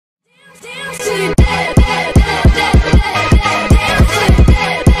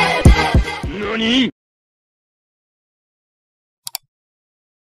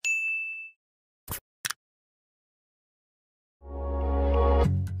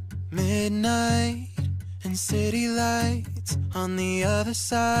midnight and city lights on the other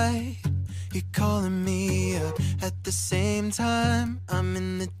side. You're calling me up at the same time. I'm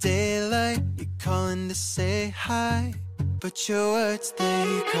in the daylight. You're calling to say hi, but your words,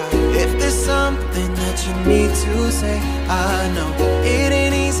 they cry. If there's something that you need to say, I know it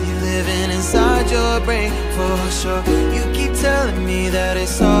ain't easy living inside your brain, for sure. You keep telling me that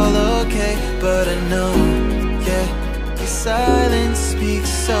it's all okay, but I know, yeah, your silence speaks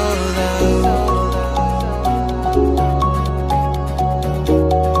so loud.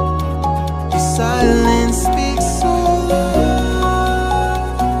 Your silence speaks so loud,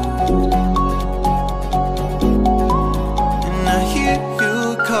 and I hear you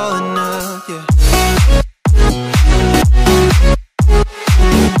calling out, yeah.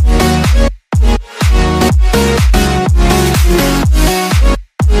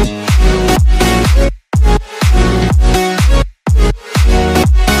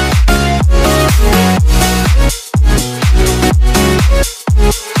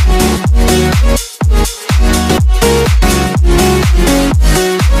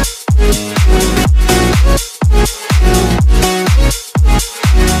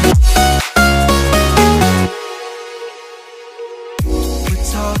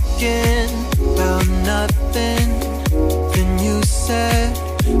 Talking about nothing, then you said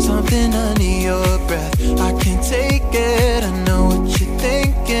something under your breath. I can't take it, I know what you're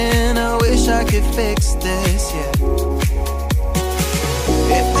thinking. I wish I could fix this, yeah.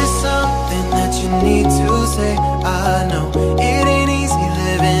 If there's something that you need to say, I know it ain't easy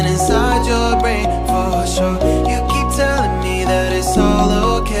living inside your brain, for sure. You keep telling me that it's all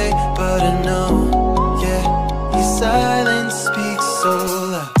okay, but I know, yeah, your silence speaks so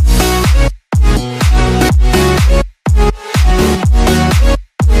loud.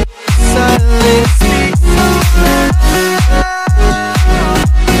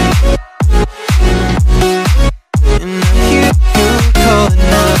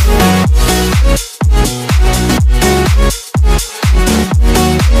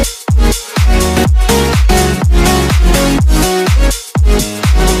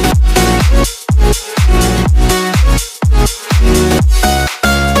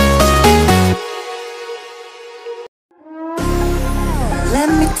 Let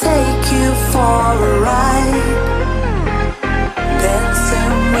me take you for a ride,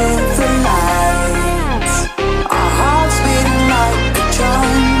 dancing with the lights, our hearts beating like a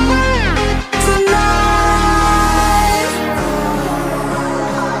drum tonight.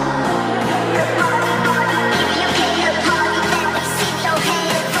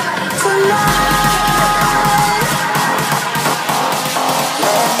 Tonight,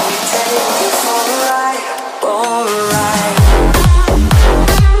 let me take you for a ride, for a ride.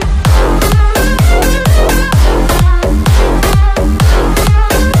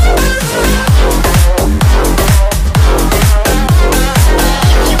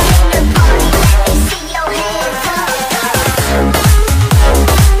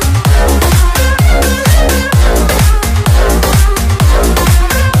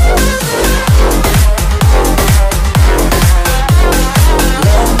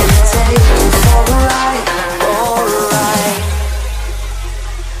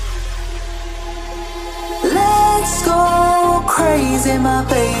 Let's go crazy, my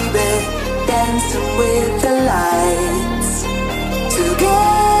baby, dancing with the lights.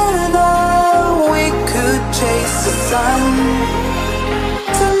 Together we could chase the sun.